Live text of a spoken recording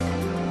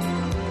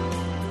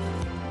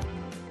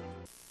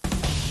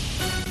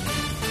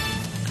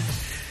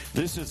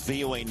This is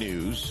VOA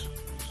News.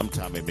 I'm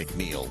Tommy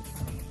McNeil.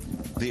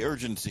 The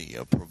urgency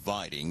of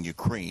providing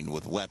Ukraine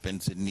with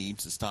weapons it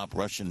needs to stop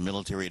Russian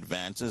military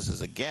advances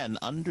is again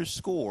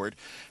underscored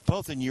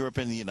both in Europe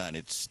and the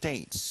United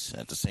States.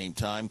 At the same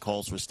time,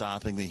 calls for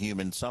stopping the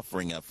human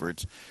suffering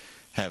efforts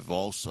have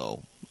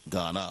also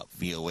gone up.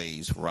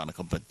 VOA's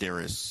Veronica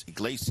Banderas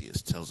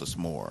Iglesias tells us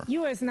more.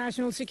 U.S.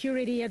 National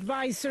Security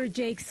Advisor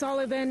Jake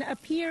Sullivan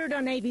appeared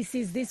on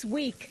ABC's This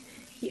Week.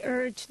 He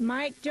urged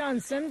Mike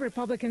Johnson,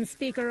 Republican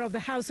Speaker of the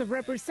House of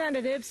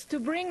Representatives,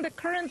 to bring the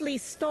currently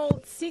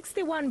stalled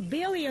 $61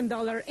 billion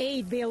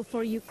aid bill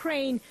for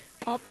Ukraine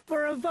up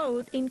for a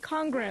vote in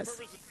Congress.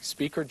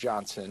 Speaker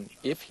Johnson,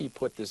 if he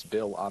put this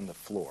bill on the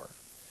floor,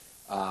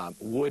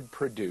 would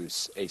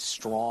produce a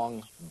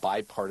strong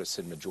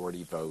bipartisan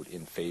majority vote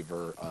in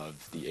favor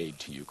of the aid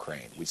to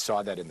Ukraine. We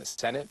saw that in the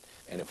Senate,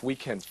 and if we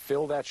can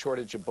fill that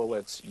shortage of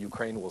bullets,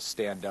 Ukraine will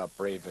stand up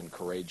brave and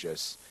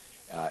courageous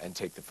and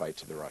take the fight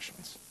to the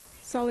Russians.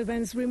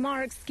 Sullivan's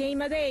remarks came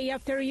a day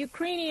after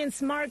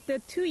Ukrainians marked the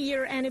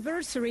 2-year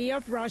anniversary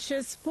of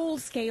Russia's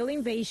full-scale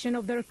invasion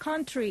of their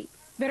country.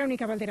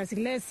 Veronica Valderas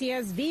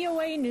Iglesias,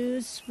 VOA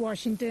News,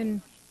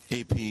 Washington.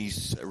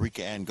 AP's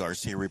Rika Ann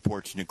Garcia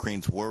reports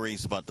Ukraine's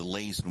worries about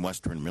delays in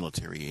Western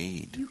military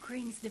aid.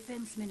 Ukraine's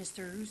Defense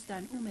Minister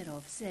Rustan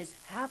Umerov says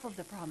half of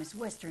the promised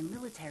Western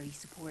military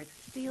support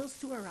fails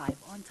to arrive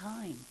on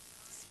time.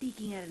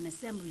 Speaking at an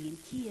assembly in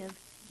Kiev,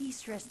 he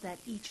stressed that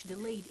each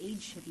delayed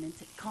aid shipment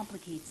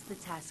complicates the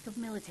task of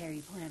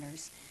military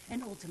planners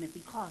and ultimately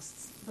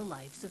costs the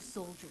lives of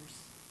soldiers.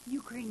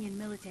 Ukrainian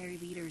military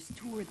leaders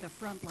toured the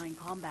frontline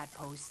combat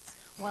posts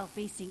while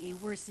facing a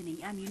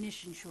worsening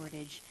ammunition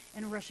shortage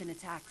and Russian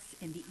attacks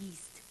in the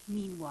east.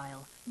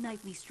 Meanwhile,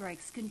 nightly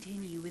strikes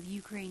continue with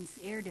Ukraine's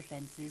air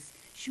defenses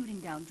shooting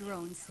down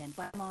drones sent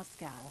by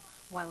Moscow,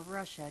 while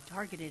Russia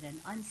targeted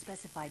an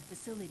unspecified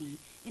facility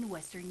in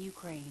western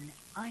Ukraine.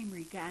 I'm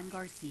Rika Ann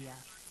Garcia.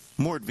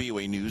 More at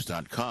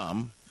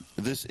voanews.com.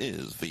 This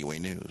is VOA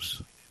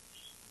News.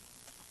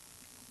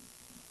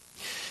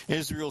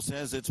 Israel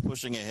says it's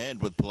pushing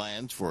ahead with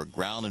plans for a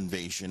ground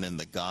invasion in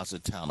the Gaza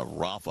town of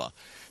Rafah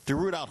to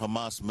root out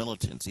Hamas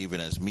militants,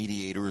 even as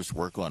mediators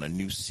work on a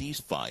new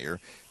ceasefire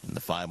in the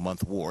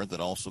 5-month war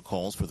that also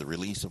calls for the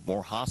release of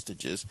more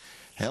hostages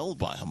held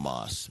by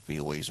Hamas.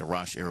 VOA's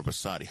Arash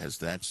Arabasadi has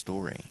that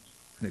story.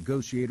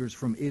 Negotiators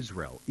from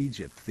Israel,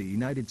 Egypt, the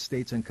United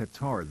States, and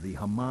Qatar, the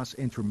Hamas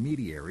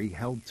intermediary,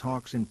 held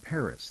talks in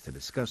Paris to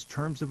discuss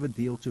terms of a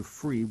deal to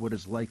free what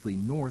is likely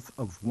north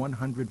of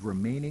 100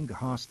 remaining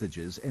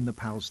hostages in the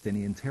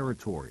Palestinian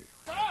territory.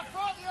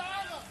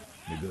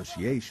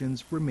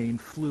 Negotiations remain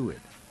fluid.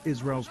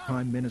 Israel's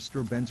Prime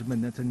Minister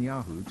Benjamin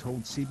Netanyahu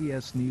told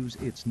CBS News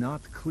it's not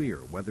clear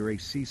whether a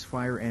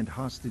ceasefire and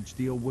hostage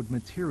deal would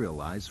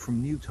materialize from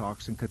new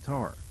talks in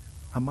Qatar.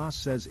 Hamas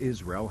says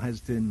Israel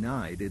has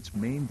denied its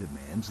main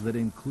demands that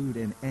include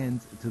an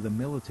end to the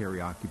military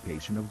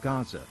occupation of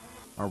Gaza.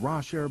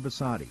 Arash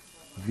Arabasadi,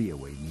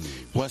 VOA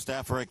News. West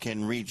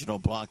African regional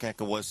bloc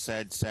ECOWAS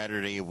said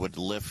Saturday it would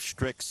lift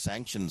strict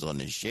sanctions on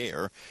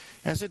Niger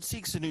as it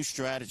seeks a new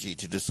strategy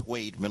to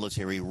dissuade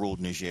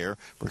military-ruled Niger,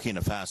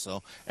 Burkina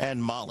Faso,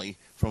 and Mali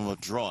from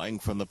withdrawing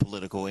from the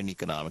political and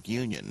economic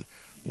union.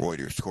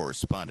 Reuters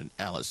correspondent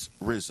Alice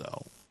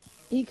Rizzo.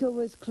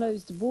 ECOWAS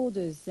closed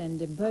borders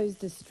and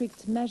imposed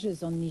strict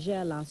measures on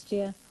Niger last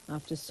year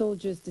after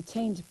soldiers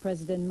detained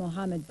President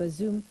Mohamed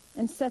Bazoum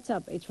and set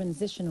up a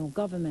transitional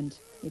government.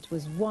 It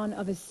was one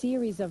of a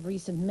series of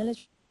recent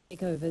military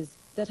takeovers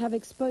that have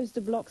exposed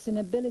the bloc's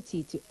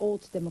inability to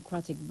halt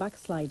democratic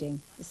backsliding.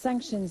 The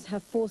sanctions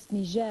have forced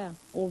Niger,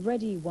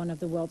 already one of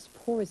the world's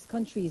poorest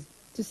countries,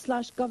 to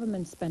slash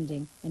government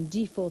spending and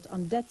default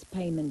on debt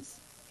payments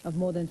of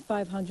more than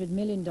 $500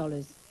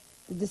 million.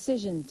 The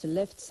decision to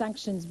lift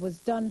sanctions was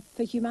done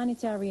for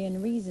humanitarian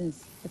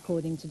reasons,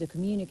 according to the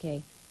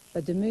communiqué.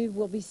 But the move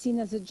will be seen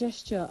as a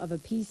gesture of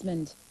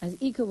appeasement as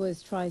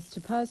ECOWAS tries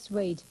to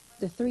persuade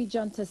the 3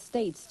 junta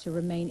states to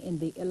remain in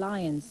the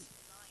alliance.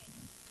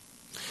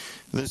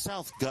 The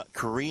South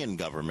Korean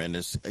government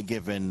has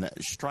given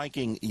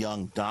striking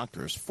young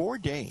doctors 4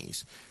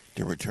 days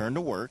to return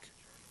to work.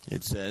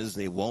 It says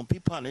they won't be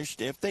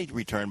punished if they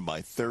return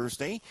by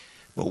Thursday,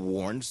 but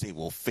warns they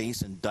will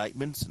face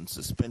indictments and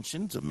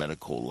suspensions of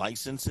medical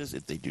licenses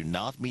if they do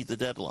not meet the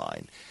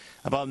deadline.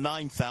 About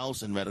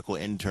 9,000 medical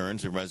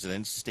interns and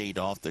residents stayed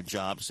off the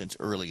job since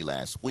early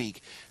last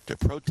week to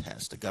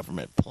protest a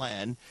government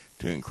plan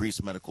to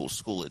increase medical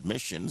school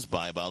admissions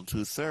by about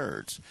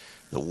 2/3.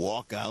 The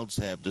walkouts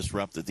have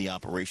disrupted the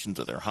operations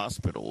of their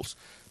hospitals.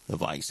 The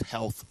Vice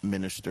Health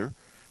Minister,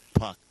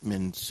 Park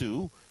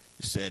Min-soo,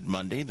 said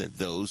Monday that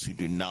those who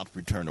do not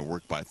return to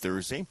work by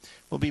Thursday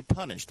will be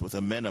punished with a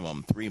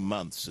minimum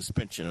 3-month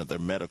suspension of their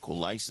medical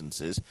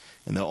licenses,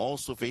 and they'll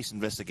also face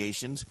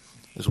investigations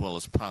as well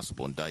as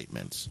possible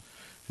indictments.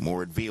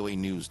 More at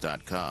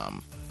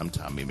voanews.com. I'm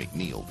Tommy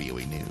McNeil,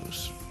 VOA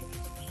News.